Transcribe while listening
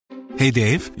Hey,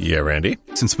 Dave. Yeah, Randy?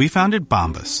 Since we founded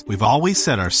Bombas, we've always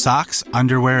said our socks,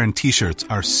 underwear, and T-shirts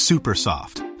are super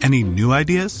soft. Any new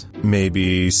ideas?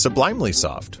 Maybe sublimely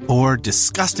soft. Or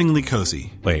disgustingly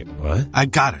cozy. Wait, what? I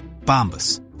got it.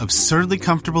 Bombas. Absurdly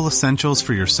comfortable essentials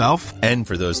for yourself and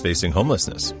for those facing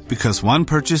homelessness. Because one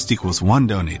purchased equals one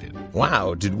donated.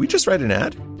 Wow, did we just write an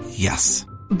ad? Yes.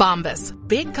 Bombas.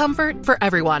 Big comfort for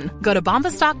everyone. Go to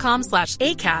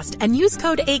bombas.com/ACAST and use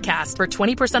code ACAST for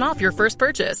 20% off your first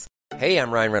purchase. Hey,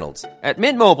 I'm Ryan Reynolds. At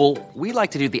Mint Mobile, we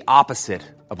like to do the opposite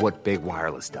of what Big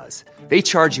Wireless does. They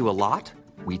charge you a lot.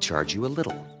 We charge you a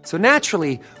little. So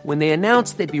naturally, when they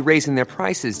announced they'd be raising their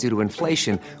prices due to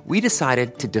inflation, we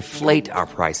decided to deflate our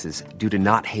prices due to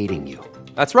not hating you.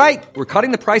 That's right. We're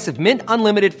cutting the price of Mint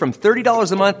Unlimited from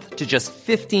 $30 a month to just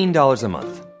 $15 a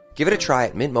month. Give it a try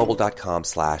at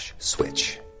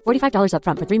mintmobile.com/switch. $45 up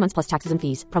front for 3 months plus taxes and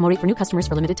fees. Promo rate for new customers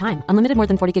for limited time. Unlimited more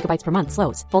than 40 gigabytes per month.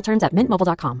 Slows full terms at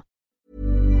mintmobile.com.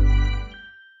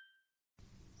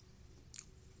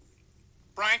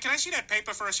 Brian, can I see that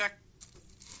paper for a sec?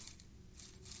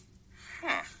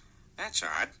 Huh. That's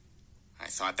odd. I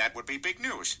thought that would be big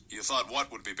news. You thought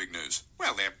what would be big news?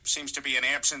 Well, there seems to be an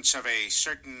absence of a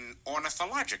certain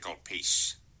ornithological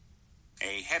piece.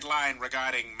 A headline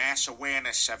regarding mass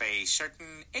awareness of a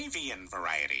certain avian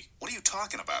variety. What are you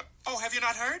talking about? Oh, have you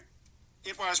not heard?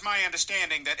 It was my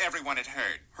understanding that everyone had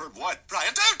heard. Heard what?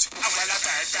 Brian, don't! Oh, well, a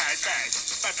bird, bird, bird.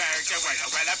 But birds are word,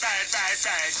 well, a bird, bird,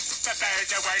 bird. But birds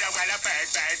are word, well, a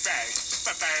bird, bird, bird.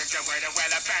 But birds are word,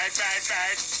 well, a bird, bird,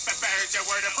 bird. But birds are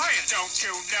word, Brian, don't you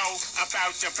know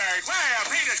about the bird? Well,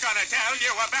 Peter's gonna tell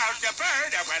you about the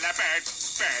bird. Well, a bird,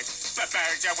 bird. But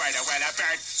birds are word, well, a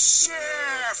bird.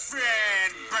 Surfing.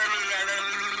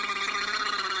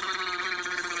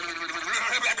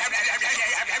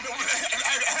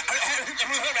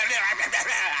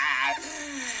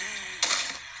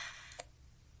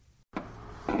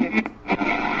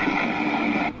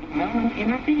 No one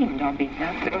intervened on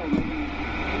behalf of...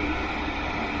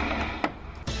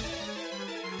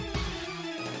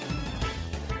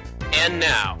 And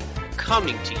now,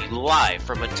 coming to you live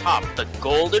from atop the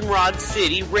Goldenrod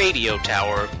City radio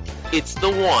tower, it's the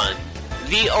one,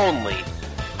 the only,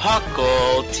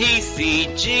 Puckle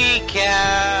TCG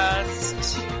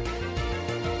Cast.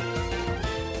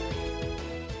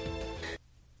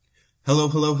 Hello,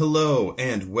 hello, hello,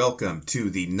 and welcome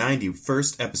to the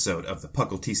 91st episode of the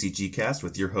Puckle TCG Cast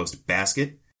with your host,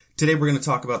 Basket. Today we're going to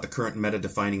talk about the current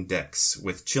meta-defining decks.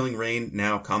 With Chilling Reign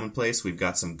now commonplace, we've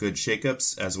got some good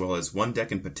shakeups, as well as one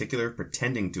deck in particular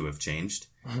pretending to have changed.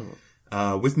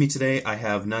 With me today, I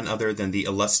have none other than the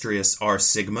illustrious R.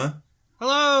 Sigma.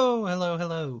 Hello, hello,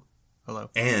 hello,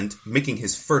 hello. And making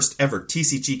his first ever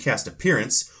TCG Cast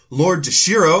appearance, Lord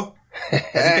Jashiro. Has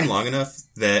it been long enough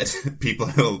that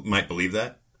people might believe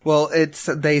that? Well,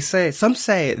 some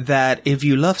say that if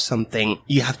you love something,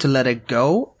 you have to let it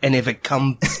go, and if it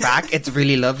comes back, it's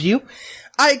really love you.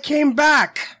 I came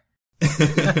back!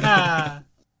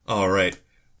 Alright,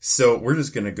 so we're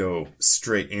just gonna go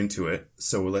straight into it.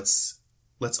 So let's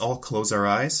all close our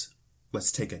eyes.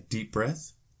 Let's take a deep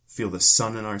breath, feel the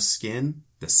sun in our skin,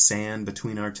 the sand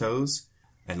between our toes,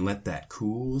 and let that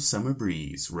cool summer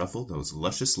breeze ruffle those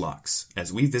luscious locks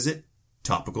as we visit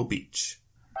Topical Beach.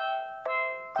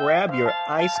 Grab your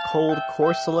ice-cold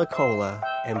Corsola Cola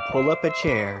and pull up a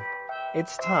chair.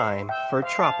 It's time for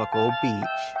Tropical Beach.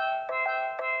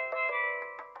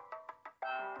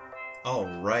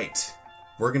 Alright,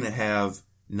 we're gonna have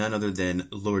none other than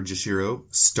Lord Jashiro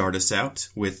start us out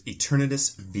with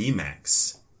Eternatus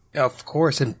VMAX. Of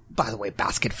course, and by the way,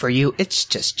 Basket for you, it's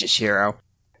just Jashiro.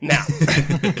 Now,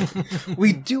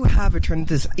 we do have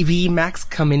Eternatus VMAX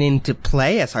coming into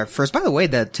play as our first. By the way,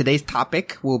 today's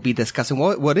topic we'll be discussing.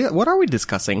 What are we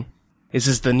discussing? Is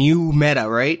this the new meta,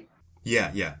 right?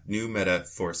 Yeah, new meta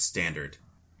for standard.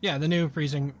 Yeah, the new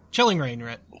Chilling Reign,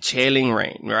 right? Chilling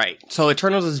Reign, right. So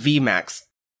Eternatus VMAX.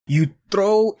 You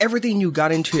throw everything you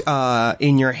got into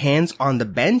in your hands on the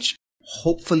bench,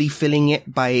 hopefully filling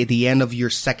it by the end of your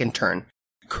second turn.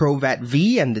 Crovat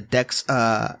V and the deck's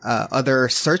other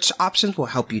search options will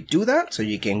help you do that, so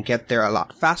you can get there a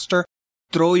lot faster.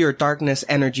 Throw your darkness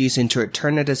energies into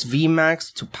Eternatus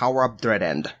VMAX to power up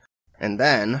Dreadend. And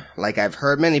then, like I've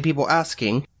heard many people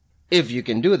asking, if you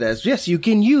can do this, yes, you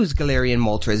can use Galarian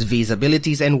Moltres V's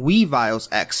abilities and Weavile's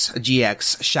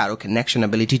GX Shadow Connection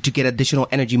ability to get additional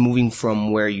energy moving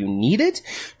from where you need it,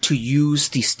 to use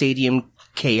the Stadium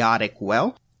Chaotic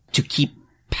Well to keep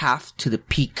Path to the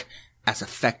Peak as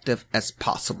effective as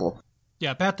possible.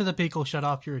 Yeah, Path to the Peak will shut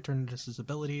off your Eternatus'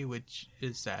 ability, which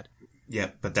is sad.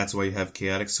 Yeah, but that's why you have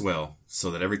Chaotic Swell,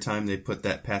 so that every time they put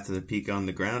that Path to the Peak on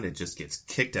the ground, it just gets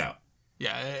kicked out.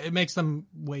 Yeah, it makes them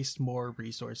waste more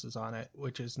resources on it,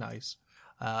 which is nice.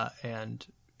 And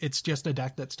it's just a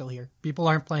deck that's still here. People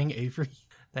aren't playing Avery,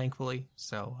 thankfully.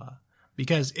 So,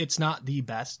 because it's not the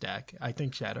best deck. I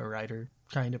think Shadow Rider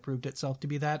kind of proved itself to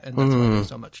be that, and that's why there's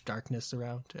so much darkness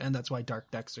around, and that's why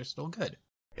dark decks are still good.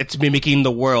 It's mimicking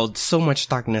the world. So much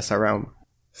darkness around.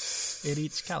 It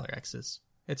eats Calyrexes.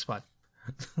 It's fun.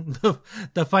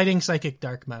 the fighting psychic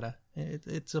dark meta.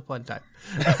 It's a fun time.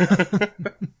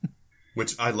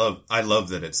 Which I love. I love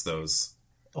that it's those.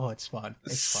 Oh, it's fun.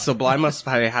 It's fun. Sublime must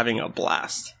be having a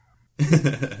blast.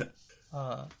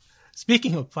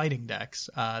 Speaking of fighting decks,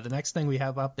 the next thing we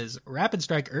have up is Rapid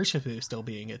Strike Urshifu still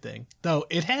being a thing. Though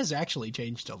it has actually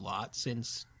changed a lot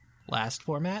since last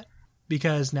format,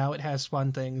 because now it has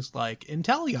fun things like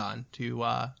Inteleon to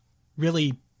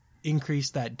really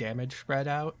increase that damage spread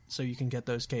out so you can get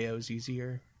those KOs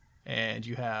easier. And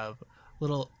you have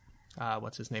little,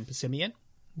 what's his name, Passimian,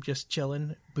 just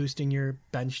chilling, boosting your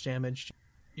bench damage,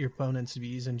 your opponent's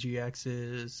Vs and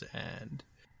GXs, and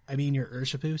I mean your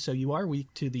Urshifu, so you are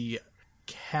weak to the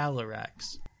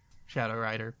Calyrex Shadow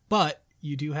Rider, but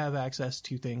you do have access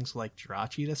to things like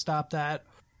Jirachi to stop that.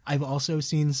 I've also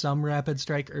seen some Rapid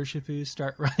Strike Urshifu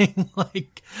start running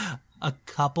like a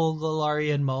couple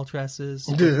Galarian Moltres with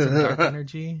some dark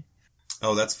energy.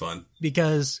 Oh, that's fun.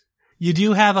 Because you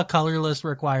do have a colorless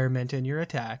requirement in your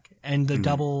attack, and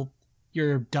the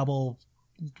your double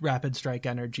Rapid Strike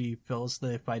energy fills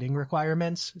the fighting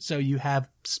requirements, so you have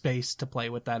space to play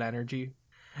with that energy,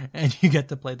 and you get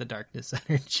to play the darkness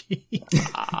energy.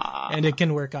 And it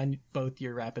can work on both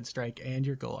your Rapid Strike and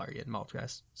your Galarian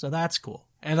Moltres, so that's cool.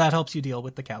 And that helps you deal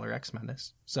with the Calyrex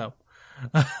menace. So,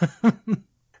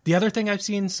 the other thing I've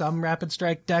seen some Rapid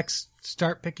Strike decks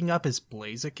start picking up is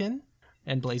Blaziken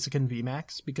and Blaziken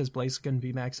VMAX, because Blaziken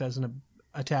VMAX has an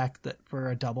attack that for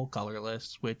a double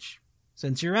colorless, which,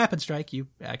 since you're Rapid Strike, you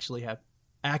actually have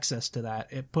access to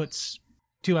that. It puts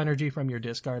 2 energy from your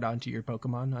discard onto your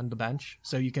Pokemon on the bench,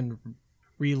 so you can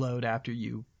reload after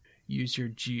you use your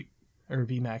G or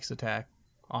VMAX attack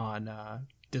on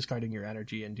discarding your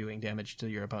energy and doing damage to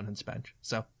your opponent's bench.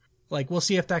 So, like, we'll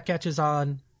see if that catches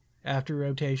on after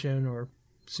rotation or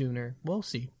sooner. We'll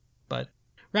see. But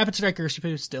Rapid Strike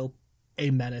Urshifu is still a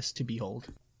menace to behold.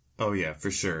 Oh yeah, for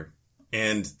sure.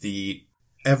 And the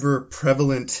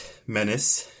ever-prevalent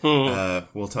menace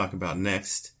we'll talk about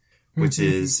next, which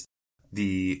is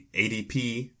the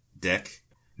ADP deck,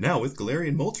 now with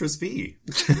Galarian Moltres V.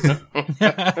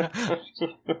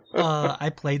 I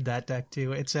played that deck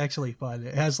too. It's actually fun.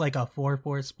 It has like a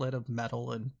 4/4 split of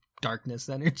metal and darkness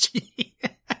energy.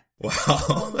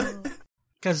 Wow.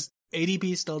 Because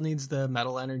ADP still needs the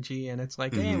metal energy, and it's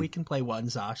like, hey, we can play one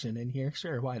Zacian in here.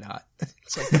 Sure, why not?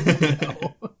 It's like,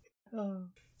 no.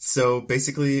 So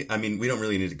basically, I mean, we don't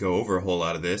really need to go over a whole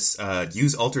lot of this.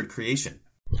 Use Altered Creation.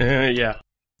 Yeah.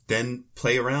 Then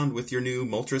play around with your new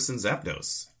Moltres and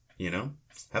Zapdos. You know?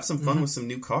 Have some fun with some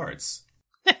new cards.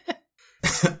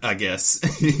 I guess.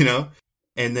 You know?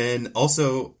 And then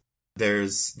also,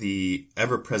 there's the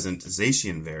ever-present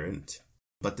Zacian variant.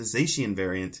 But the Zacian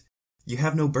variant, you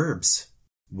have no burbs.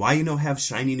 Why you no have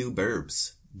shiny new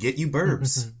burbs? Get you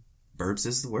burbs. Burbs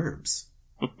is the werbs.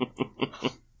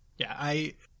 Yeah,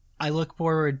 I look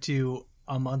forward to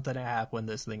a month and a half when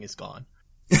this thing is gone.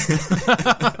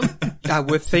 I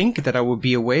would think that I would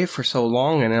be away for so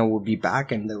long and I would be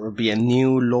back and there would be a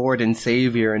new Lord and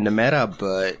Savior in the meta,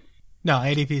 but no,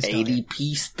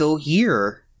 ADP's still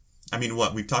here. I mean,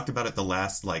 what? We've talked about it the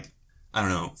last, like, I don't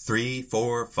know, 3,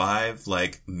 4, 5,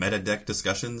 like, meta deck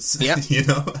discussions. Yeah. You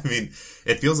know? I mean,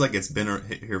 it feels like it's been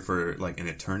here for, like, an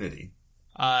eternity.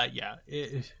 Yeah.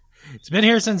 It's been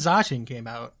here since Zacian came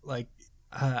out. Like,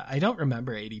 I don't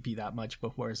remember ADP that much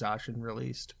before Zacian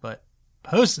released, but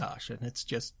post Zacian, it's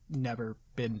just never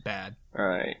been bad.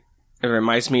 Right. It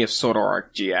reminds me of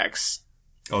Zoroark GX.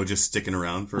 Oh, just sticking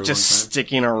around for a long time? Just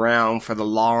sticking around for the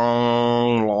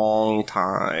long, long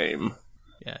time.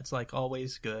 Yeah, it's like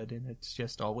always good, and it's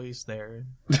just always there.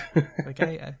 Like,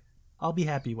 I'll be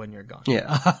happy when you're gone.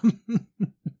 Yeah.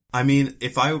 I mean,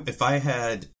 if I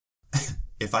had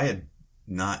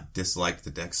not disliked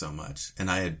the deck so much, and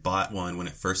I had bought one when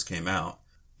it first came out,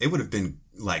 it would have been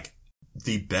like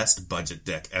the best budget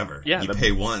deck ever. Yeah, you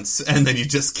pay once, and then you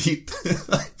just keep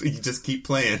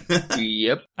playing.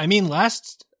 Yep. I mean,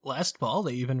 last fall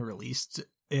they even released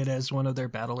it as one of their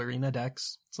Battle Arena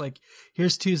decks. It's like,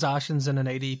 here's 2 Zacians and an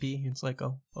ADP. It's like,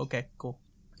 oh, okay, cool.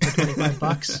 For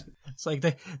 $25. It's like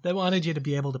they wanted you to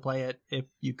be able to play it if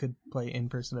you could play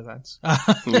in-person events.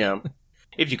 Yeah.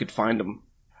 If you could find them.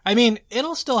 I mean,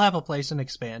 it'll still have a place in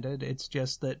Expanded. It's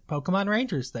just that Pokemon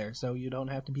Ranger's there, so you don't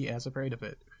have to be as afraid of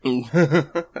it.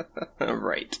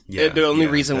 Right. Yeah, the only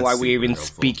yeah, reason that's why we're super even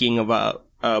helpful. speaking about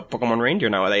Pokemon Ranger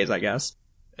nowadays, I guess.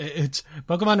 It's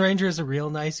Pokemon Ranger is a real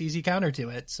nice, easy counter to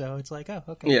it, so it's like, oh,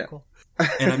 okay, Yeah. cool.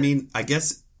 And I mean, I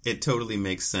guess it totally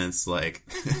makes sense, like,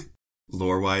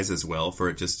 lore-wise as well, for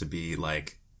it just to be,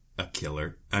 like, a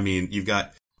killer. I mean, you've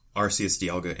got Arceus,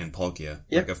 Dialga, and Palkia.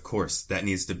 Yep. Like, of course, that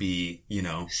needs to be,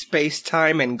 Space,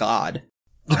 time, and God.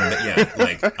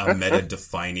 like a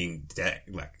meta-defining deck.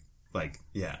 Like,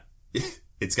 yeah.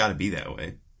 It's gotta be that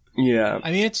way. Yeah.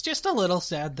 I mean, it's just a little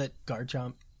sad that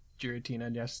Garchomp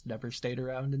Giratina just never stayed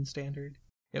around in Standard.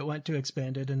 It went to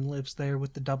Expanded and lives there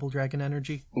with the double dragon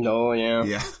energy. No, yeah.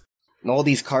 Yeah. And all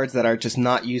these cards that are just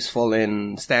not useful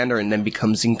in Standard and then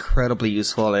becomes incredibly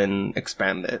useful in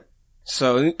Expanded.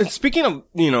 So, speaking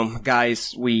of,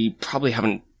 guys we probably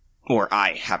haven't, or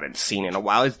I haven't seen in a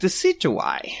while, is the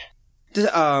Decidueye.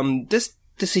 This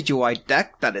Decidueye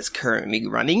deck that is currently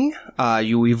running,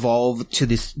 you evolve to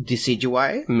this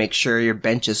Decidueye, make sure your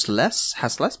bench has less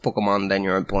Pokemon than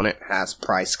your opponent has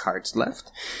prize cards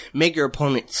left. Make your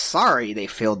opponent sorry they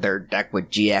filled their deck with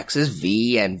GXs,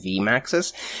 V, and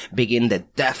VMAXs. Begin the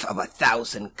death of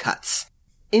 1,000 cuts.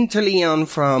 Interleon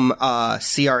from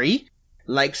CRE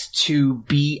likes to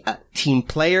be a team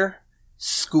player,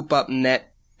 scoop up net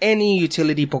any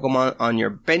utility Pokemon on your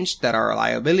bench that are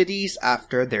liabilities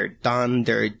after they're done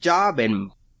their job, and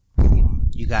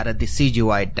boom, you got a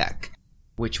Decidueye deck,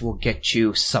 which will get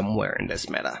you somewhere in this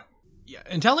meta. Yeah,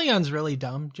 Inteleon's really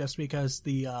dumb just because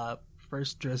the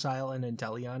first Drizzile and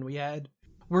Inteleon we had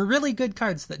were really good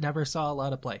cards that never saw a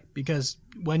lot of play, because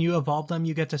when you evolve them,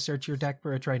 you get to search your deck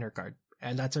for a trainer card,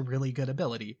 and that's a really good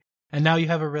ability. And now you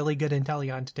have a really good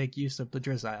Inteleon to take use of the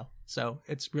Drizzile, so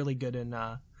it's really good in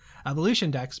evolution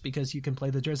decks, because you can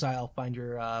play the Drizzile, find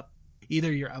your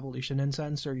either your evolution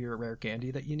incense or your rare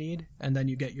candy that you need, and then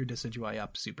you get your Decidueye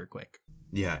up super quick.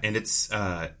 Yeah, and it's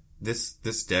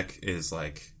this deck is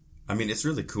like, I mean, it's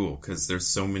really cool because there's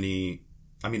so many.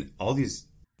 I mean, all these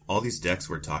decks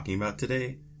we're talking about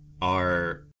today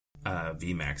are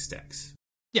VMAX decks.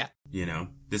 Yeah,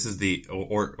 this is the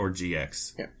or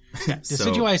GX. Yeah,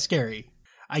 Decidueye scary.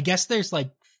 I guess there's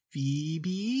like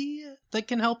Phoebe that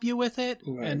can help you with it,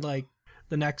 right. And like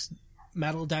the next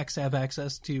metal decks have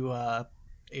access to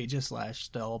Aegislash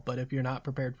still, but if you're not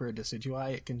prepared for a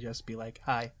Decidueye, it can just be like,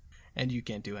 hi, and you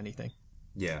can't do anything.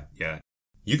 Yeah.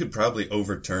 You could probably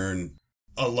overturn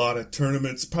a lot of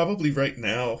tournaments probably right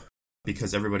now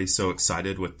because everybody's so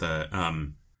excited with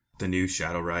the new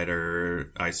Shadow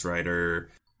Rider, Ice Rider.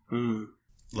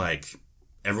 Like,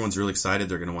 everyone's really excited.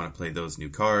 They're going to want to play those new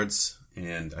cards,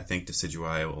 and I think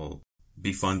Decidueye will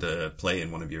be fun to play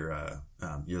in one of your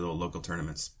little local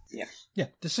tournaments. Yeah,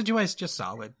 Decidueye is just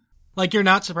solid. Like, you're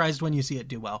not surprised when you see it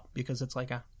do well, because it's like,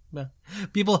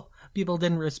 people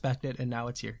didn't respect it, and now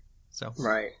it's here. So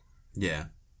right, yeah.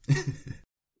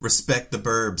 Respect the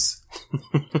burbs.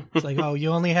 It's like, oh, you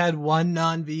only had one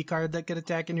non-V card that could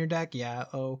attack in your deck? Yeah,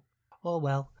 oh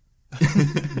well.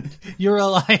 You're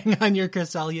relying on your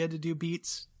Cresselia to do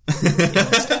beats?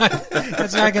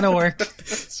 That's not gonna work.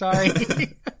 Sorry.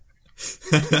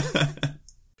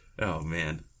 Oh,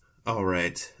 man. All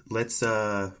right. Let's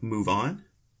move on.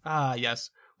 Yes.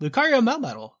 Lucario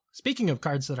Melmetal. Speaking of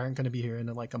cards that aren't going to be here in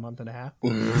like a month and a half.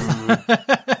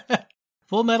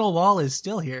 Full Metal Wall is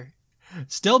still here.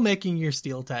 Still making your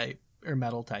steel type, or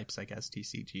metal types, I guess,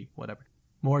 TCG, whatever,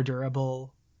 more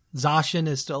durable. Zacian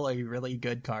is still a really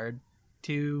good card.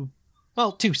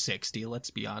 260, let's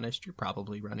be honest. You're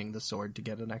probably running the sword to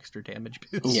get an extra damage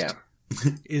boost. Yeah.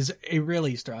 Is a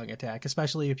really strong attack,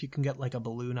 especially if you can get like a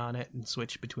balloon on it and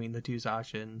switch between the two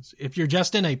Zacians. If you're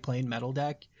just in a plain metal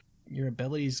deck, your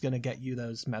ability is going to get you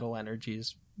those metal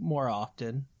energies more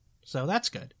often. So that's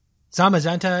good.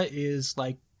 Zamazenta is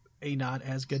like a not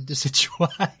as good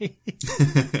Decidueye.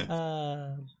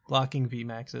 Blocking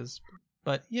VMAXs.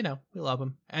 But, we love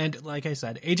them. And like I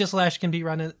said, Aegislash can be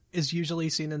is usually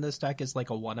seen in this deck as like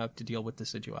a 1-up to deal with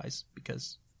Decidueyes,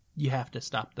 because you have to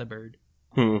stop the bird.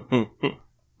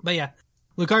 But yeah,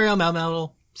 Lucario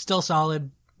Melmetal, still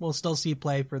solid. We'll still see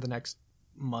play for the next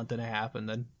month and a half, and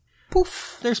then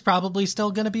poof, there's probably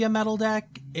still going to be a metal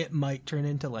deck. It might turn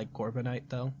into like Corviknight,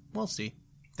 though. We'll see.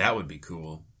 That would be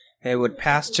cool. It would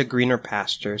pass to greener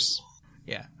pastures.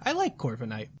 Yeah, I like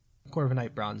Corviknight. Corviknight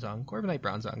Bronzong. Corviknight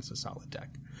Bronzong's a solid deck.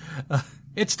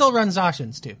 It still runs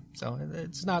Zacians, too, so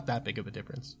it's not that big of a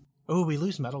difference. Oh, we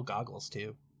lose Metal Goggles,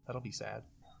 too. That'll be sad.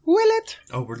 Will it?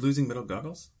 Oh, we're losing Metal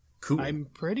Goggles? Cool. I'm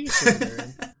pretty sure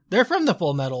they're from the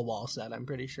Full Metal Wall set, I'm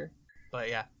pretty sure. But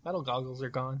yeah, Metal Goggles are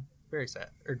gone. very sad,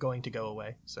 or going to go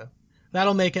away. So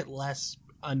that'll make it less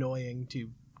annoying to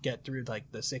get through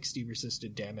like the 60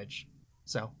 resisted damage.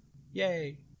 So,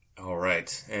 yay! All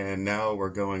right, and now we're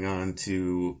going on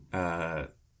to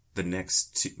the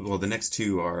next two. Well, the next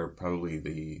two are probably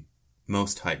the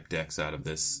most hyped decks out of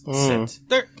this set.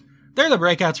 They're the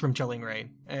breakouts from Chilling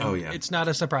Reign. And Oh, yeah. it's not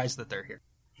a surprise that they're here.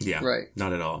 Yeah, Right.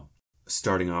 Not at all.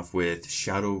 Starting off with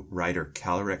Shadow Rider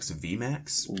Calyrex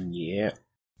VMAX. Yeah.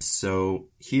 So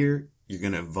here, you're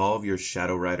going to evolve your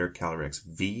Shadow Rider Calyrex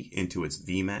V into its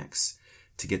VMAX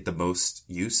to get the most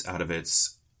use out of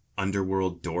its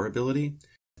Underworld Door ability,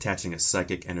 attaching a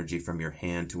psychic energy from your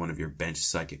hand to one of your bench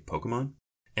psychic Pokemon.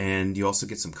 And you also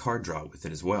get some card draw with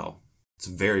it as well. It's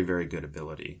a very, very good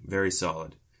ability. Very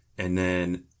solid. And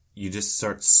then you just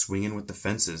start swinging with the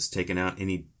fences, taking out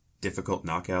any difficult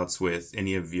knockouts with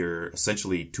any of your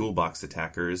essentially toolbox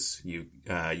attackers. You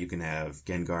can have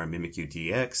Gengar and Mimikyu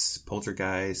GX,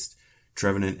 Poltergeist,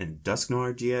 Trevenant and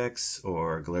Dusknoir GX,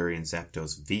 or Galarian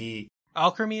Zapdos V.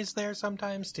 Alchemy is there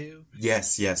sometimes too.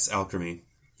 Yes, Alchemy.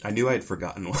 I knew I'd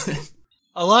forgotten one.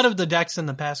 A lot of the decks in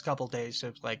the past couple days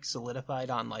have like solidified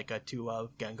on like a 2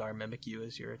 of Gengar Mimikyu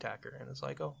as your attacker, and it's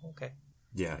like, oh, okay.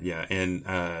 Yeah, and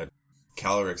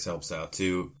Calyrex helps out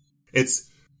too. It's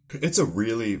a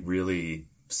really, really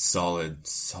solid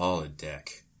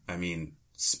deck. I mean,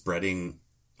 spreading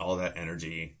all that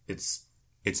energy, it's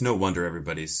no wonder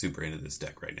everybody's super into this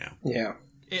deck right now. Yeah.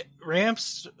 It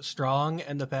ramps strong,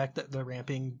 and the fact that the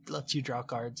ramping lets you draw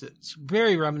cards, it's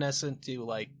very reminiscent to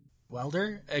like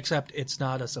Welder, except it's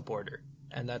not a supporter,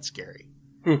 and that's scary.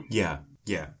 Yeah,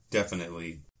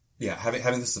 definitely. Yeah,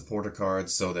 having the supporter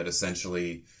cards so that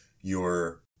essentially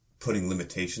you're putting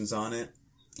limitations on it,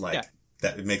 like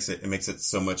that it makes it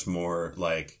so much more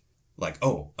like I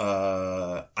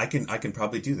can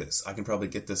probably do this. I can probably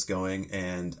get this going,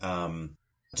 and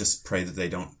just pray that they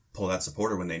don't pull that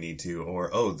supporter when they need to, or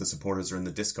the supporters are in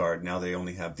the discard, now they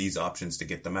only have these options to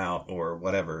get them out, or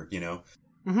whatever, you know.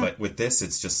 Mm-hmm. But with this,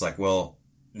 it's just like, well,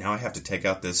 now I have to take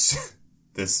out this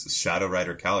Shadow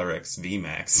Rider Calyrex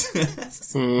VMAX.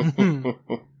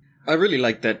 I really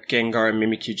like that Gengar and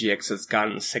Mimikyu GX has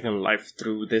gotten second life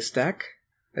through this deck.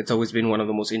 It's always been one of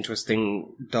the most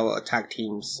interesting double attack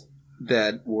teams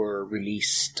that were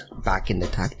released back in the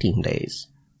tag team days.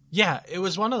 Yeah, it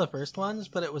was one of the first ones,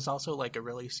 but it was also like a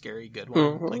really scary good one.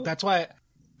 Mm-hmm. Like that's why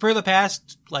for the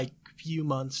past like few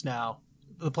months now,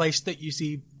 the place that you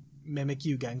see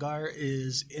Mimikyu Gengar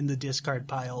is in the discard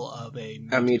pile of a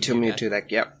Mewtwo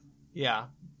deck, yep. Yeah.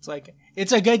 It's like,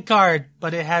 it's a good card,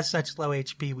 but it has such low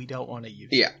HP we don't want to use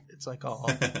it. It's like, oh.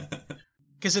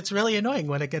 Because it's really annoying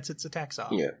when it gets its attacks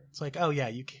off. Yeah. It's like, oh yeah,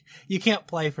 you can't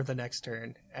play for the next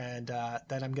turn, and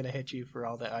then I'm going to hit you for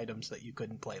all the items that you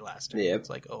couldn't play last turn. Yep. It's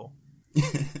like, oh.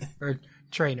 Or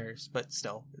trainers, but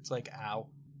still. It's like, ow.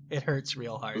 It hurts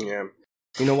real hard. Yeah.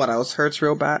 You know what else hurts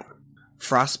real bad?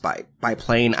 Frostbite by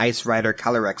playing Ice Rider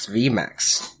Calyrex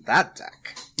VMAX. That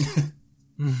deck.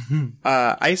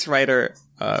 Ice Rider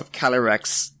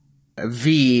Calyrex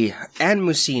V and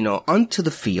Musino onto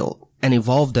the field and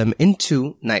evolve them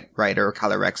into Night Rider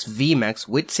Calyrex VMAX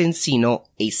with Cincino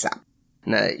ASAP.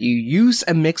 Now, you use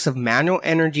a mix of manual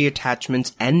energy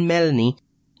attachments and Melanie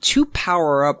to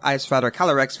power up Ice Rider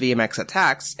Calyrex VMAX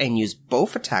attacks and use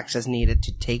both attacks as needed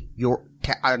to take your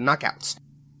knockouts.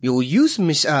 You'll use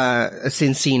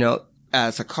Cincino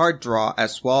as a card draw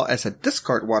as well as a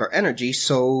discard water energy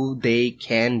so they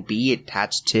can be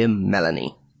attached to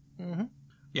Melanie. Mm-hmm.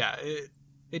 Yeah,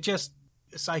 it just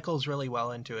cycles really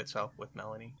well into itself with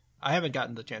Melanie. I haven't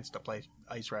gotten the chance to play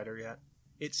Ice Rider yet.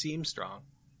 It seems strong.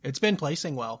 It's been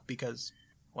placing well because,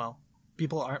 well,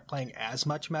 people aren't playing as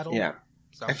much metal. Yeah.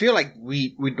 So. I feel like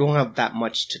we don't have that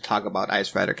much to talk about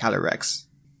Ice Rider Calyrex.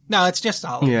 No, it's just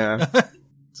solid. Yeah.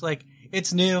 It's like,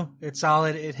 it's new, it's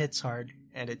solid, it hits hard,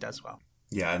 and it does well.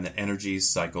 Yeah, and the energies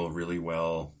cycle really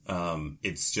well.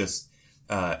 It's just,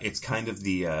 it's kind of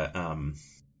the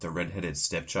redheaded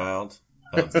stepchild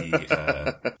of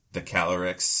the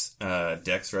Calyrex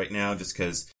decks right now, just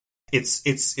because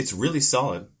it's really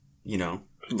solid. You know,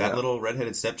 that little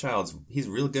redheaded stepchild, he's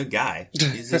a real good guy.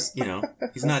 He's just, you know,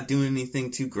 he's not doing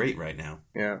anything too great right now.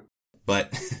 Yeah,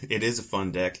 but it is a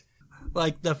fun deck.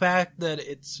 Like the fact that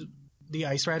the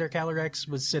Ice Rider Calyrex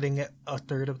was sitting at a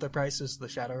third of the price as the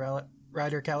Shadow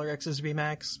Rider Calyrex's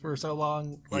VMAX for so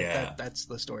long. Like that's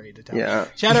the story to tell. Yeah.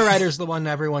 Shadow Rider's the one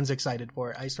everyone's excited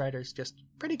for. Ice Rider's just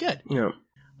pretty good. Yeah.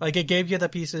 Like it gave you the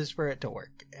pieces for it to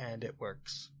work, and it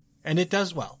works. And it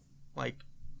does well. Like,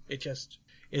 it just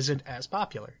isn't as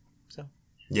popular. So.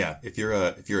 Yeah, if you're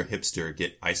a hipster,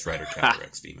 get Ice Rider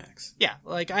Calyrex VMAX. Yeah,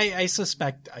 like I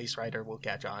suspect Ice Rider will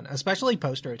catch on, especially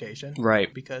post rotation.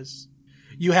 Right. Because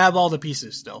you have all the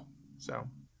pieces still. So,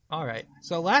 all right.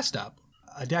 So last up,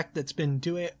 a deck that's been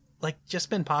just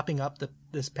been popping up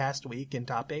this past week in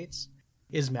top 8s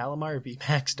is Malamar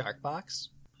VMAX Dark Box,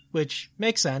 which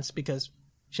makes sense because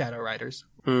Shadow Riders.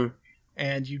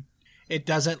 And it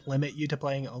doesn't limit you to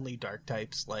playing only dark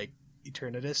types like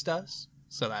Eternatus does.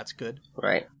 So that's good.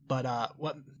 Right. But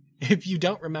what if you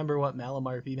don't remember what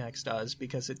Malamar VMAX does,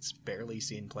 because it's barely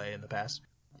seen play in the past,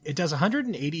 it does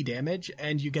 180 damage,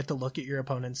 and you get to look at your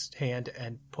opponent's hand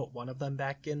and put one of them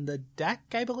back in the deck,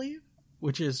 I believe,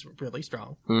 which is really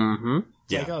strong. Mm-hmm.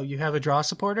 It's like, oh, you have a draw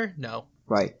supporter? No.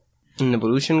 Right. An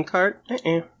evolution card?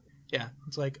 Yeah.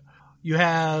 It's like, you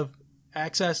have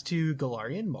access to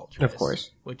Galarian Moltres. Of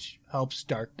course. Which helps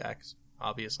dark decks.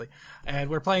 Obviously.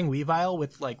 And we're playing Weavile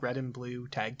with like red and blue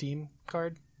tag team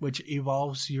card, which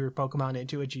evolves your Pokemon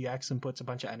into a GX and puts a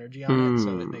bunch of energy on it.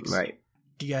 So it makes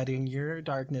getting your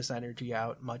darkness energy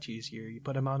out much easier. You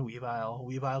put them on Weavile.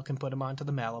 Weavile can put them onto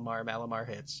the Malamar. Malamar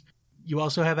hits. You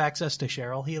also have access to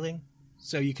Cheryl healing.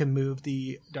 So you can move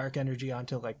the dark energy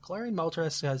onto like Galarian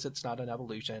Moltres because it's not an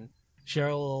evolution.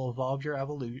 Cheryl will evolve your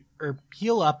evolution or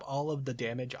heal up all of the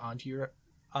damage onto your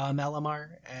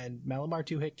Malamar, and Malamar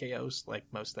 2-hit KOs like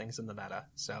most things in the meta,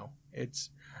 so it's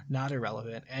not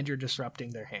irrelevant, and you're disrupting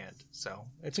their hand, so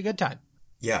it's a good time.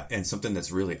 Yeah, and something that's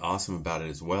really awesome about it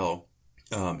as well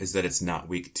is that it's not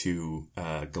weak to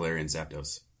Galarian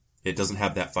Zapdos. It doesn't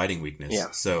have that fighting weakness,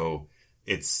 so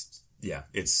it's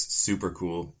super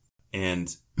cool.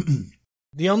 And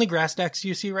the only grass decks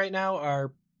you see right now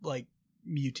are like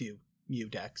Mew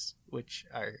decks, which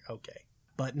are okay,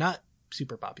 but not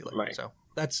super popular, so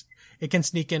it can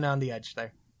sneak in on the edge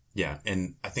there. Yeah,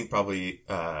 and I think probably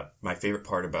my favorite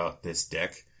part about this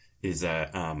deck is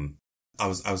that I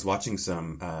was watching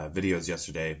some videos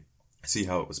yesterday, see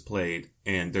how it was played,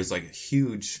 and there's like a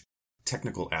huge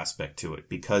technical aspect to it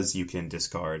because you can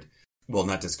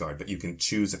not discard, but you can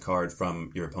choose a card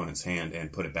from your opponent's hand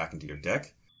and put it back into your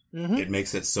deck. Mm-hmm. It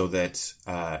makes it so that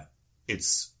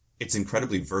it's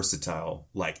incredibly versatile,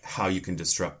 like how you can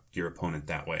disrupt your opponent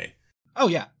that way. Oh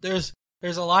yeah, there's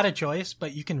a lot of choice,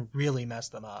 but you can really mess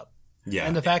them up. Yeah.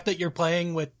 And the fact that you're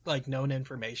playing with like known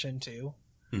information too.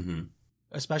 Mm-hmm.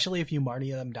 Especially if you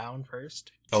Marnie them down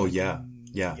first. Oh yeah.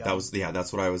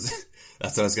 That's what I was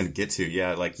going to get to.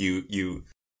 Yeah. Like you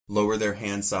lower their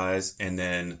hand size, and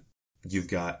then you've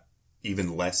got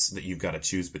even less that you've got to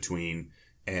choose between,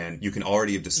 and you can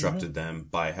already have disrupted them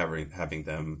by having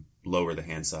them lower the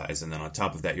hand size. And then on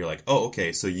top of that, you're like, oh,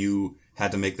 okay, so you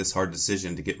had to make this hard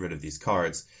decision to get rid of these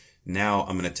cards. Now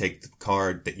I'm going to take the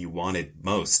card that you wanted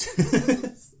most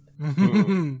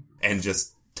and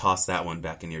just toss that one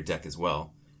back in your deck as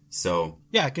well. So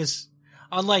yeah, because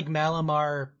unlike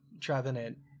Malamar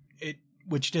Trevenant,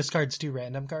 which discards 2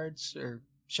 random cards, or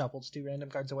shuffles 2 random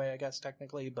cards away, I guess,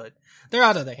 technically, but they're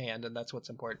out of the hand, and that's what's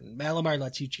important. Malamar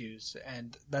lets you choose,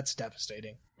 and that's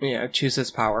devastating. Yeah, it chooses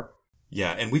power.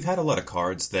 Yeah, and we've had a lot of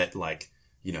cards that, like,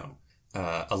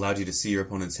 allowed you to see your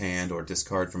opponent's hand or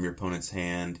discard from your opponent's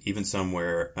hand, even some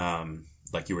where,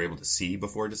 like, you were able to see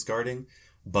before discarding.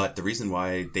 But the reason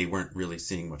why they weren't really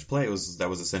seeing much play was that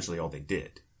was essentially all they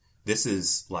did. This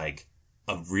is, like,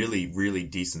 a really, really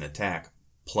decent attack,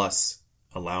 plus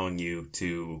allowing you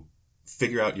to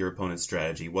figure out your opponent's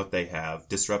strategy, what they have,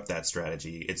 disrupt that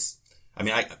strategy.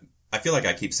 I feel like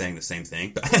I keep saying the same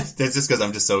thing, but that's just because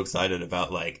I'm just so excited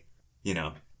about, like,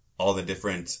 all the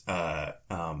different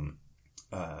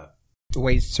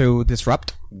ways to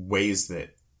disrupt. Ways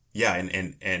that, yeah,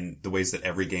 and the ways that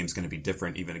every game's going to be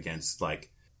different, even against,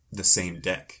 like, the same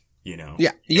deck,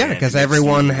 Yeah, because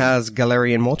everyone has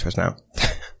Galarian Moltres now.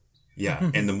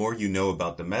 Yeah, and the more you know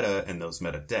about the meta and those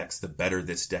meta decks, the better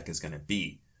this deck is going to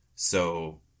be.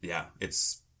 So, yeah,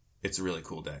 it's a really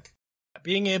cool deck.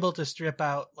 Being able to strip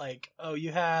out, like, oh,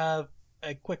 you have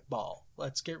a quick ball.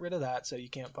 Let's get rid of that so you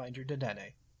can't find your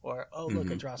Dedenne. Or, oh, look,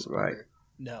 a draw supporter. Right.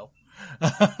 No.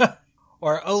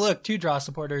 Or, oh, look, 2 draw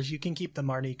supporters. You can keep the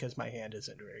Marnie because my hand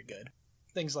isn't very good.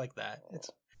 Things like that. It's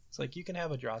like you can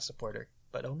have a draw supporter,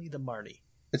 but only the Marnie.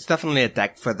 It's definitely a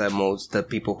deck for the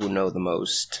people who know the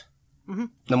most. Mm-hmm.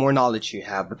 The more knowledge you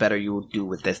have, the better you will do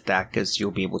with this deck, because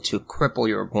you'll be able to cripple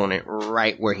your opponent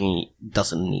right where he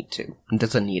doesn't need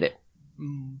it.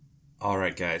 Mm. All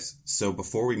right, guys. So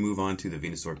before we move on to the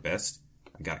Venusaur Best,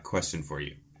 I got a question for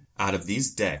you. Out of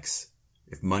these decks,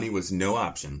 if money was no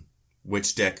option,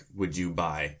 which deck would you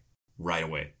buy right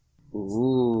away?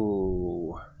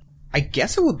 Ooh. I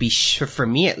guess it would be, for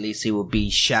me at least, it would be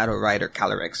Shadow Rider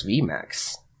Calyrex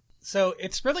VMAX. So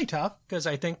it's really tough because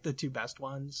I think the two best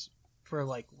ones for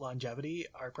like longevity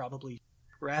are probably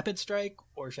Rapid Strike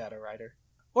or Shadow Rider.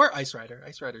 Or Ice Rider.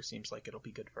 Ice Rider seems like it'll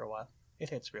be good for a while. It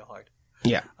hits real hard.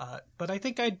 Yeah. But I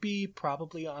think I'd be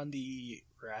probably on the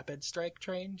Rapid Strike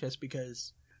train just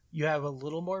because you have a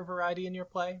little more variety in your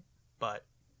play. But,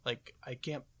 like, I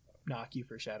can't knock you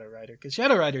for Shadow Rider because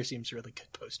Shadow Rider seems really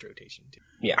good post-rotation too.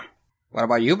 Yeah. What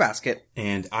about you, Basket?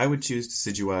 And I would choose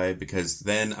Decidueye because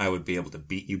then I would be able to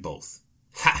beat you both.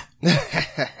 Ha!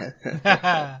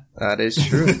 That is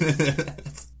true.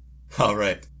 All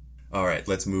right,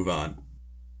 let's move on.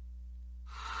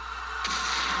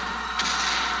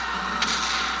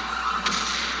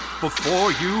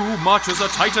 Before you marches a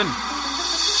Titan.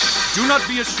 Do not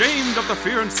be ashamed of the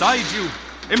fear inside you.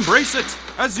 Embrace it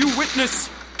as you witness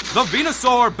the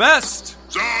Venusaur Best.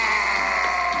 Look,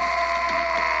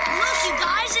 you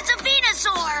guys, it's a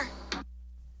Venusaur.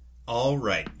 All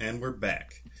right, and we're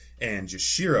back. And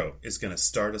Yoshiro is going to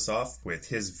start us off with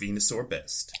his Venusaur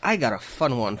Best. I got a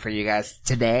fun one for you guys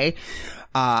today.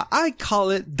 I call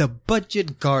it the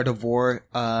Budget Gardevoir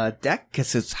deck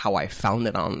because it's how I found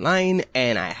it online,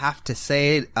 and I have to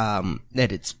say that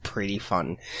it's pretty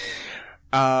fun.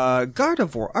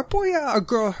 Gardevoir, our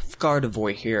girl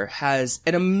Gardevoir here has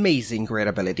an amazing great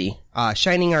ability.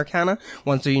 Shining Arcana.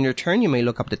 Once during your turn, you may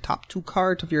look up the top 2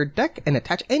 cards of your deck and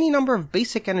attach any number of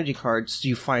basic energy cards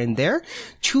you find there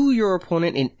to your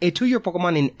opponent to your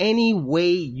Pokemon in any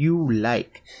way you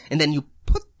like. And then you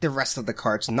put the rest of the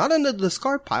cards not into the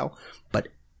discard pile, but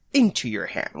into your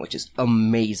hand, which is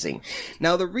amazing.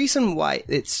 Now, the reason why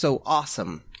it's so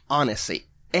awesome, honestly,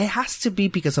 it has to be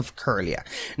because of Kirlia.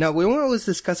 Now, when I was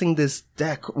discussing this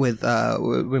deck with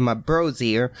my bros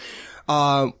here,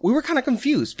 we were kind of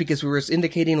confused because we were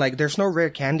indicating like there's no rare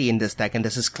candy in this deck and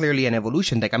this is clearly an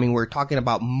evolution deck. I mean, we're talking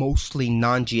about mostly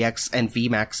non-GX and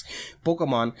VMAX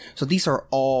Pokemon. So these are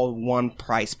all one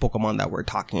price Pokemon that we're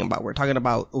talking about. We're talking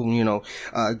about,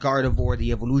 Gardevoir,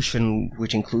 the evolution,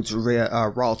 which includes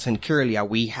Ralts and Kirlia.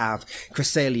 We have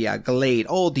Cresselia, Gallade,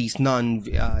 all these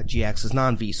non-GXs,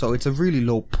 non-V. So it's a really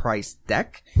low price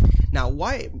deck. Now,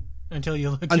 why... Until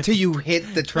you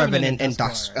hit the Trevenant and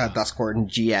Duskord and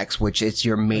GX, which is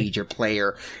your major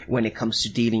player when it comes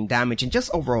to dealing damage and just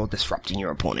overall disrupting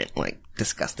your opponent, like,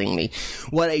 disgustingly.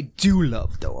 What I do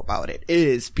love, though, about it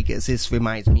is because this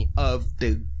reminds me of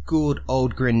the good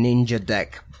old Greninja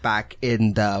deck back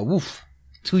in the,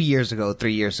 2 years ago,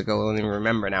 3 years ago, I don't even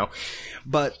remember now.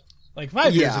 But... like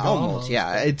 5 years ago. Almost,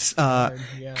 yeah. It's,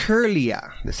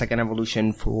 Kirlia, the second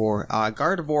evolution for,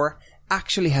 Gardevoir,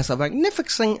 actually has a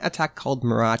magnificent attack called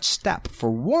Mirage Step.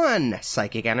 For 1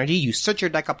 psychic energy, you set your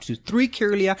deck up to 3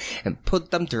 Kirlia and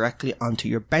put them directly onto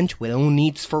your bench with no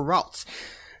needs for routes.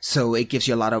 So it gives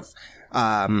you a lot of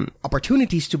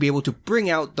opportunities to be able to bring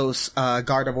out those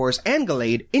Gardevoirs and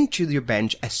Gallade into your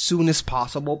bench as soon as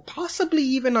possible, possibly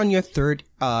even on your third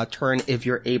turn if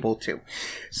you're able to.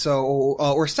 So,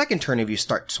 or second turn if you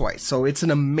start twice. So it's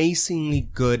an amazingly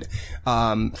good,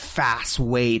 fast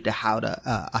way to how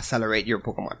to accelerate your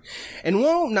Pokemon. And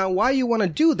now why you want to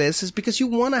do this is because you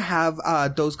want to have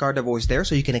those Gardevoirs there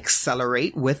so you can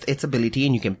accelerate with its ability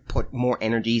and you can put more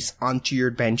energies onto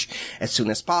your bench as soon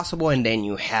as possible. And then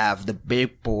you have the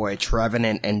big boy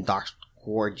Trevenant and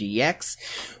Duskord GX,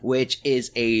 which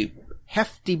is a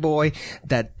hefty boy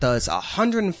that does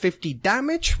 150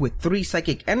 damage with 3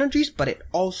 psychic energies, but it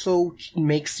also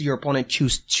makes your opponent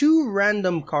choose 2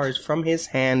 random cards from his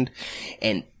hand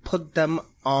and put them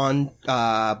on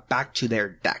back to their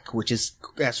deck, which is,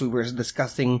 as we were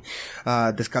discussing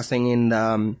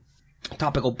in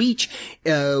Topical Beach,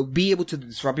 be able to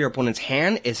disrupt your opponent's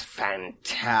hand is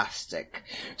fantastic.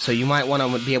 So you might want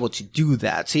to be able to do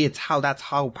that. See, that's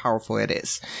how powerful it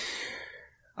is.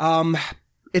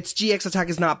 Its GX attack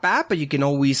is not bad, but you can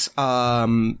always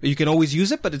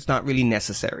use it, but it's not really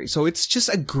necessary. So it's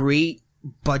just a great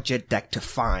budget deck to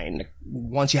find.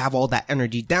 Once you have all that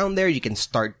energy down there, you can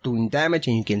start doing damage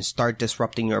and you can start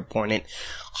disrupting your opponent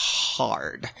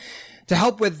hard. To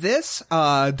help with this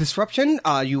disruption,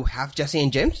 you have Jesse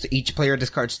and James. Each player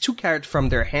discards 2 cards from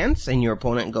their hands, and your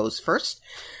opponent goes first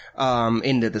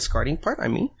in the discarding part, I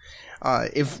mean.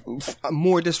 If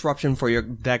more disruption for your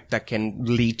deck that can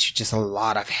lead to just a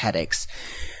lot of headaches.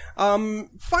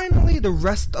 Finally, the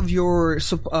rest of your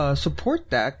support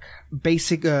deck,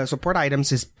 basic support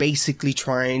items, is basically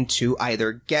trying to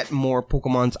either get more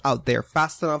Pokemons out there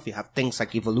fast enough. You have things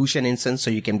like Evolution Instance,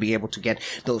 so you can be able to get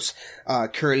those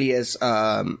Kirlias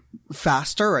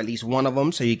faster, or at least one of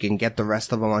them, so you can get the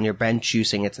rest of them on your bench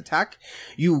using its attack.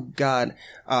 You got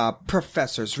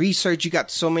Professor's Research. You got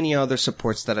so many other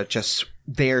supports that are just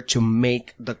there to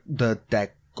make the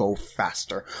deck go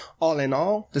faster. All in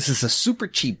all, this is a super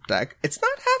cheap deck. It's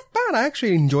not half bad. I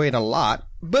actually enjoy it a lot,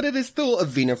 but it is still a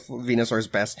Venusaur's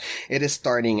best. It is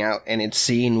starting out and it's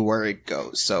seeing where it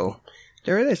goes. So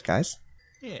there it is, guys.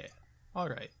 Yeah. All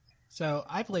right. So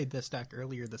I played this deck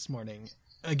earlier this morning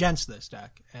against this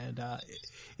deck, and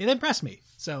it impressed me.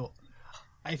 So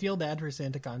I feel bad for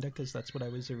Sandaconda because that's what I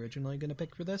was originally going to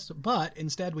pick for this, but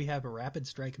instead we have a Rapid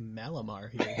Strike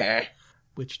Malamar here,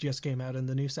 which just came out in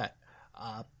the new set.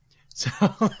 So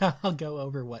I'll go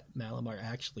over what Malamar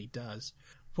actually does.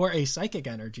 For a Psychic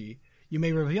Energy, you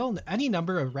may reveal any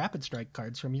number of Rapid Strike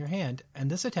cards from your hand,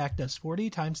 and this attack does 40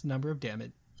 times the number of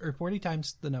damage, or 40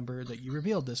 times the number that you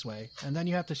revealed this way, and then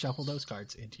you have to shuffle those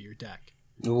cards into your deck.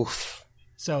 Oof.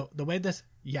 So the way this,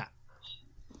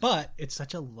 but it's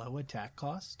such a low attack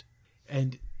cost,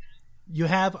 and you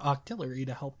have Octillery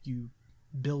to help you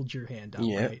build your hand up,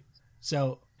 right?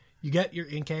 So you get your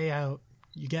Inkay out,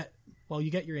 you get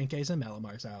your Inkays and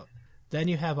Malamars out, then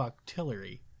you have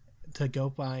Octillery to go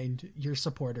find your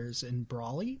supporters in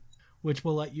Brawly, which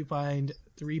will let you find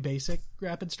 3 basic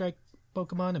Rapid Strike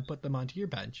Pokemon and put them onto your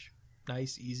bench.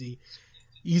 Nice, easy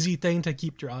thing to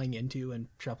keep drawing into and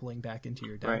shuffling back into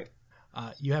your deck. Right.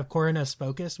 You have Corona's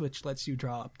Focus, which lets you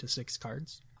draw up to 6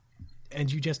 cards. And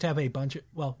you just have a bunch of...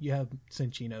 Well, you have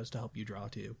Cinchinos to help you draw,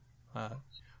 too.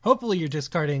 Hopefully you're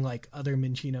discarding, like, other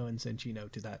Minccino and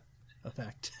Cinccino to that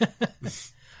effect.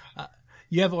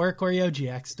 You have Oricorio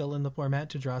GX still in the format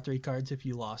to draw 3 cards if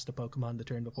you lost a Pokemon the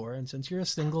turn before. And since you're a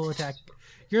single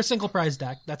prize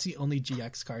deck, that's the only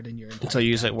GX card in your entire So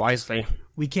use deck. it wisely.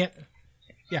 We can't...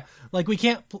 Yeah, like,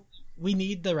 we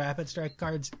need the Rapid Strike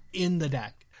cards in the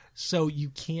deck. So you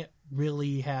can't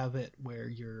really have it where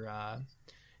you're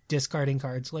discarding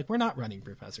cards. Like, we're not running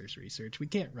Professor's Research. We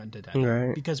can't run to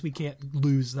death because we can't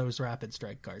lose those Rapid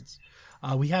Strike cards.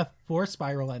 We have 4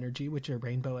 Spiral Energy, which are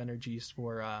Rainbow Energies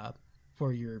for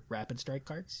your Rapid Strike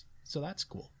cards. So that's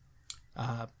cool.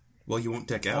 Well, you won't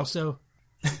deck out. Also,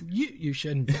 you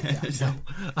shouldn't. No.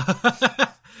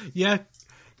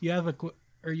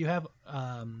 You have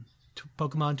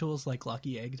Pokemon tools like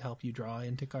Lucky Egg to help you draw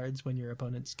into cards when your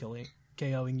opponent's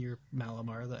KOing your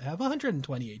Malamar that have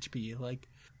 120 HP.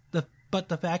 But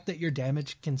the fact that your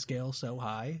damage can scale so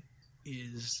high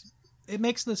it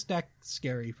makes this deck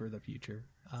scary for the future.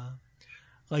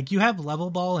 You have Level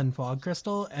Ball and Fog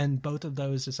Crystal, and both of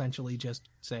those essentially just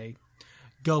say,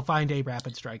 go find a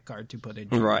Rapid Strike card to put in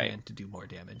your hand to do more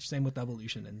damage. Same with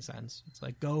Evolution Incense. It's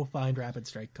like, go find Rapid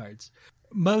Strike cards.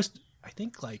 I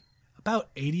think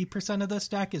about 80% of this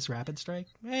deck is Rapid Strike.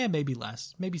 Maybe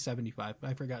less. Maybe 75.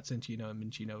 I forgot Cinccino and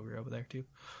Minccino were over there too.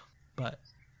 But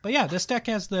yeah, this deck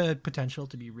has the potential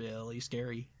to be really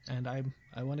scary, and I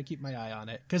want to keep my eye on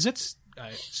it because it's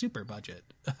super budget.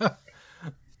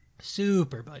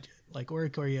 Super budget. Like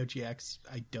Oricorio GX,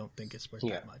 I don't think it's worth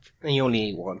that much. And you only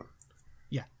need 1.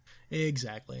 Yeah,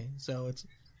 exactly. So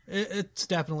it's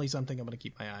definitely something I'm going to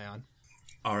keep my eye on.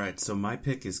 All right, so my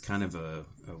pick is kind of a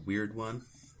weird one.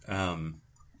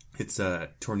 It's a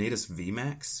Tornadus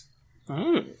VMAX.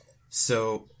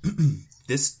 So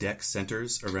this deck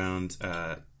centers around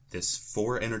this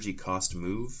 4 energy cost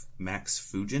move, Max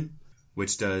Fujin,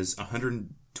 which does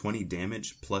 120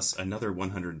 damage plus another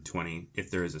 120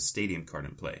 if there is a stadium card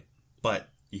in play. But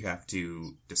you have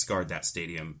to discard that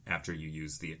stadium after you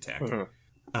use the attack.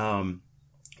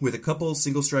 With a couple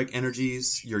single strike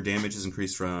energies, your damage is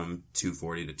increased from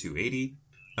 240 to 280.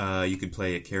 You can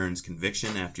play a Karen's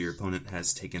Conviction after your opponent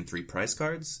has taken 3 prize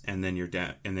cards, and then you're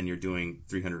doing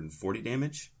 340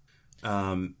 damage,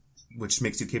 which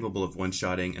makes you capable of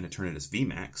one-shotting an Eternatus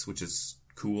VMAX, which is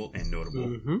cool and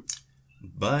notable.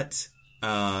 But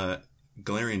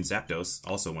Galarian Zapdos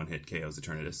also one-hit KOs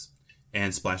Eternatus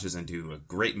and splashes into a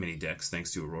great mini dex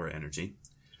thanks to Aurora Energy.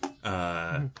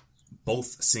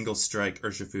 Both single strike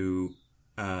Urshifu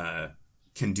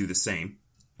can do the same.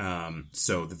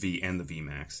 So the V and the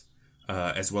VMAX,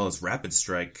 as well as Rapid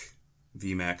Strike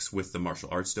VMAX with the Martial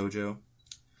Arts Dojo.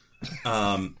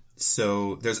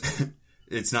 So there's,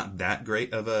 it's not that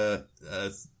great of a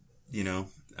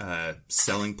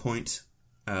selling point.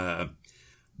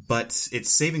 But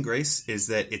its saving grace is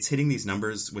that it's hitting these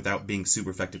numbers without being super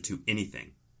effective to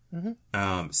anything.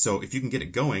 So if you can get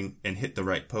it going and hit the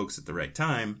right pokes at the right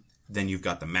time, then you've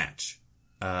got the match.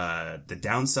 The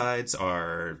downsides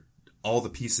are all the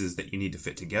pieces that you need to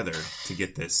fit together to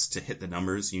get this to hit the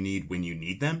numbers you need when you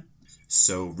need them.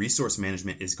 So resource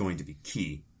management is going to be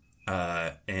key.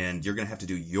 And you're going to have to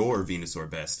do your Venusaur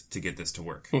best to get this to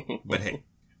work. But hey,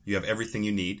 you have everything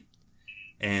you need.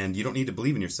 And you don't need to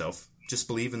believe in yourself. Just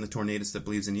believe in the Tornadus that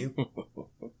believes in you.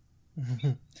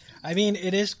 I mean,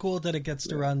 it is cool that it gets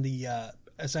to run the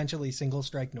essentially single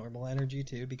strike normal energy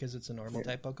too, because it's a normal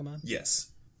type Pokemon?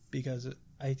 Yes. Because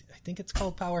I think it's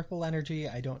called powerful energy.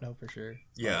 I don't know for sure.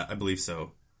 Yeah, I believe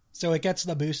so. So it gets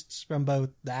the boosts from both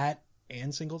that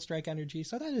and single strike energy.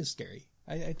 So that is scary.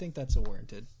 I think that's a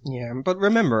warranted. Yeah, but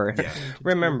remember,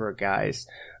 guys,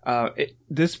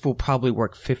 this will probably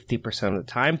work 50% of the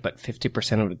time, but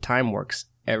 50% of the time works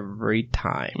every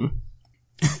time.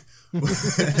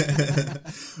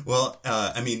 Well,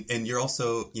 I mean, and you're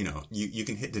also, you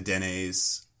can hit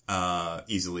Dedennes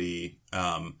easily.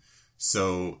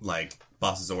 So, like,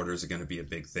 boss's orders are going to be a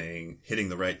big thing. Hitting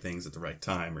the right things at the right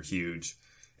time are huge.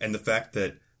 And the fact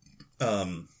that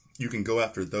you can go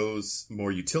after those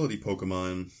more utility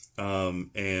Pokemon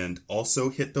and also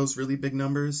hit those really big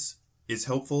numbers is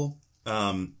helpful.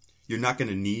 You're not going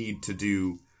to need to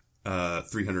do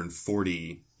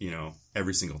 340,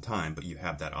 every single time, but you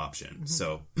have that option. Mm-hmm.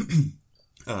 So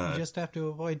you just have to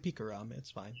avoid Pikarom.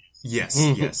 It's fine. Yes,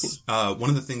 yes. One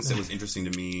of the things that was interesting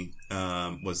to me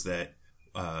was that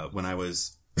when I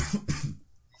was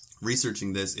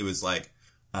researching this, it was like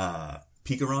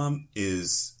Pikarom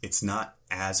it's not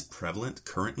as prevalent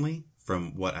currently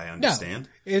from what I understand.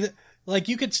 No,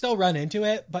 you could still run into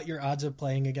it, but your odds of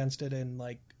playing against it in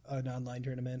like an online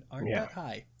tournament aren't that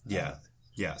high. Yeah.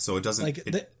 Yeah. So it doesn't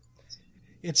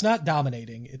it's not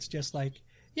dominating. It's just like,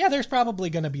 there's probably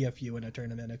going to be a few in a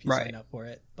tournament if you sign up for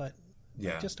it, but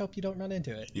just hope you don't run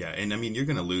into it. Yeah. And I mean, you're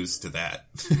going to lose to that,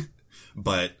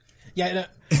 but I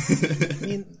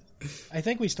mean, I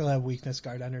think we still have weakness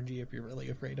guard energy if you're really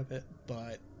afraid of it,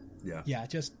 but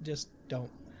just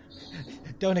don't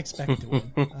expect to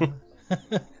win.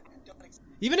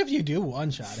 Even if you do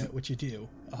one-shot it, which you do,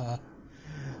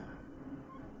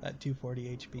 that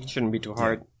 240 HP shouldn't be too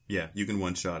hard. Yeah, you can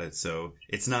one-shot it, so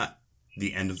it's not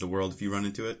the end of the world if you run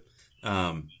into it.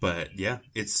 But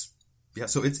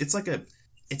so it's like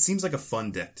it seems like a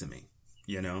fun deck to me,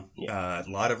 a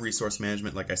lot of resource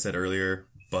management, like I said earlier,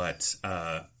 but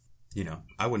I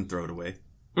wouldn't throw it away.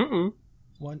 Mm-mm.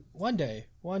 One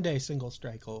day single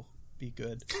strike will be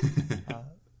good.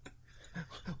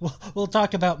 We'll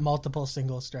talk about multiple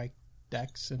single strike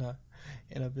decks in a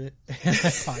bit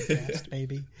podcast,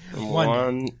 maybe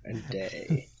one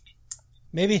day.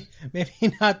 Maybe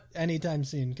not anytime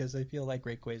soon, because I feel like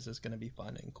Rayquaza is going to be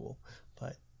fun and cool,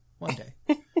 but one day.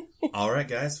 All right,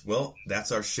 guys. Well,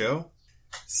 that's our show.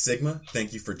 Sigma,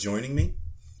 thank you for joining me.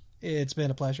 It's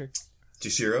been a pleasure.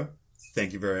 Jashiro,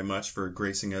 thank you very much for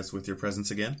gracing us with your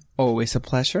presence again. Always a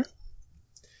pleasure.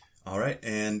 All right,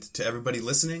 and to everybody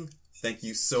listening, thank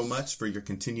you so much for your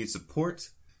continued support.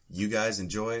 You guys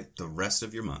enjoy the rest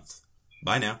of your month.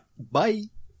 Bye now. Bye.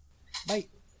 Bye.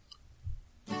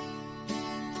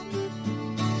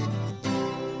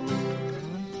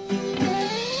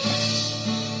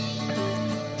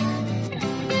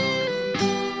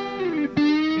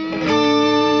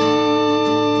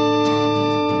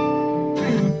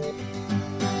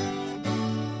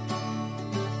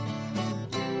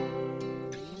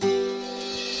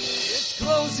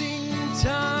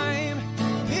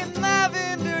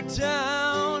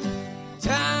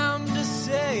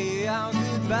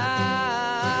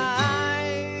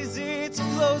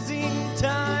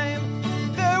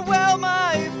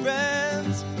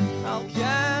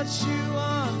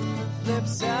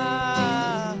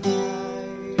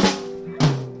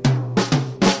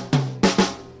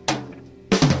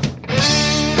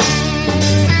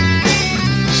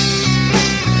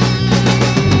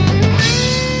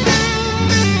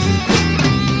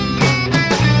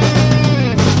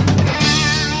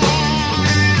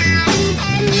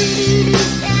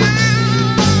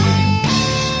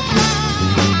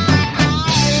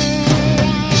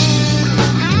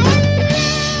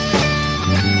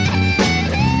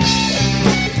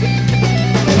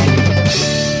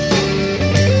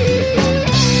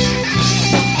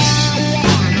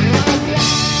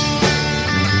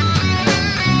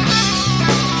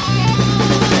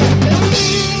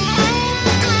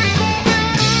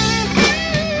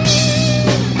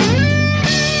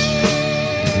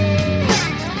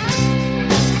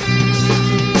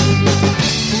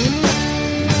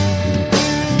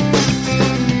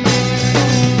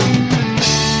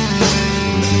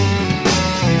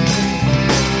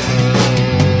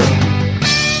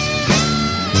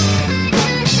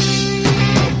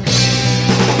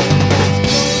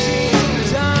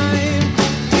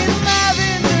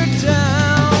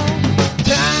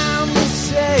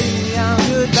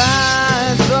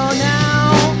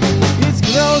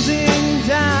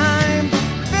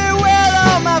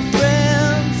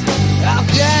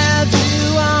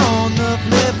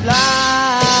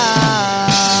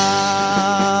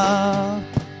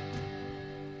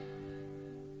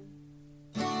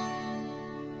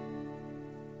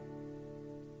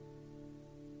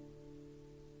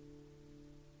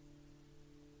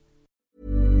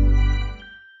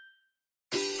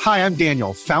 Hi, I'm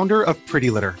Daniel, founder of Pretty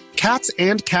Litter. Cats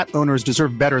and cat owners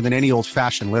deserve better than any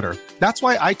old-fashioned litter. That's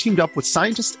why I teamed up with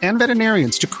scientists and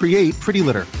veterinarians to create Pretty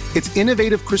Litter. Its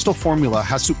innovative crystal formula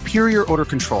has superior odor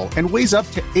control and weighs up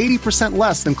to 80%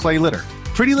 less than clay litter.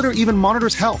 Pretty Litter even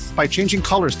monitors health by changing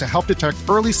colors to help detect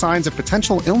early signs of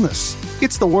potential illness.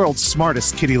 It's the world's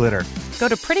smartest kitty litter. Go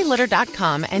to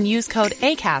prettylitter.com and use code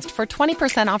ACAST for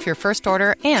 20% off your first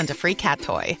order and a free cat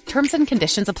toy. Terms and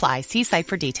conditions apply. See site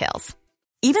for details.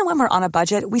 Even when we're on a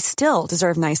budget, we still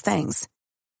deserve nice things.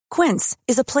 Quince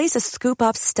is a place to scoop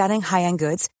up stunning high-end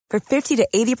goods for 50 to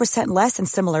 80% less than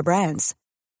similar brands.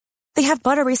 They have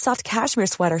buttery soft cashmere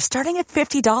sweaters starting at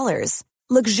 $50,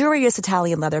 luxurious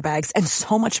Italian leather bags, and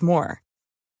so much more.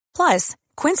 Plus,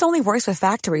 Quince only works with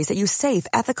factories that use safe,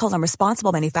 ethical, and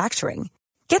responsible manufacturing.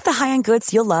 Get the high-end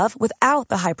goods you'll love without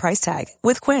the high price tag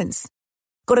with Quince.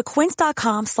 Go to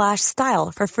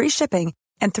quince.com/style for free shipping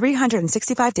and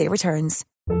 365-day returns.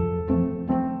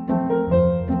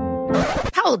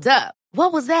 Hold up.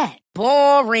 What was that?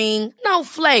 Boring. No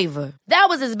flavor. That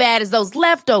was as bad as those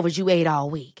leftovers you ate all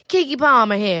week. Keke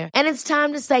Palmer here, and it's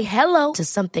time to say hello to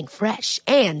something fresh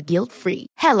and guilt-free.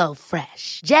 Hello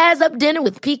Fresh. Jazz up dinner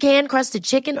with pecan-crusted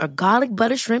chicken or garlic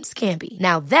butter shrimp scampi.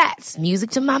 Now that's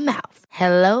music to my mouth.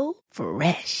 Hello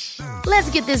Fresh. Let's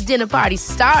get this dinner party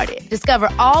started. Discover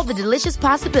all the delicious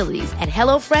possibilities at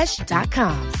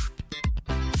HelloFresh.com.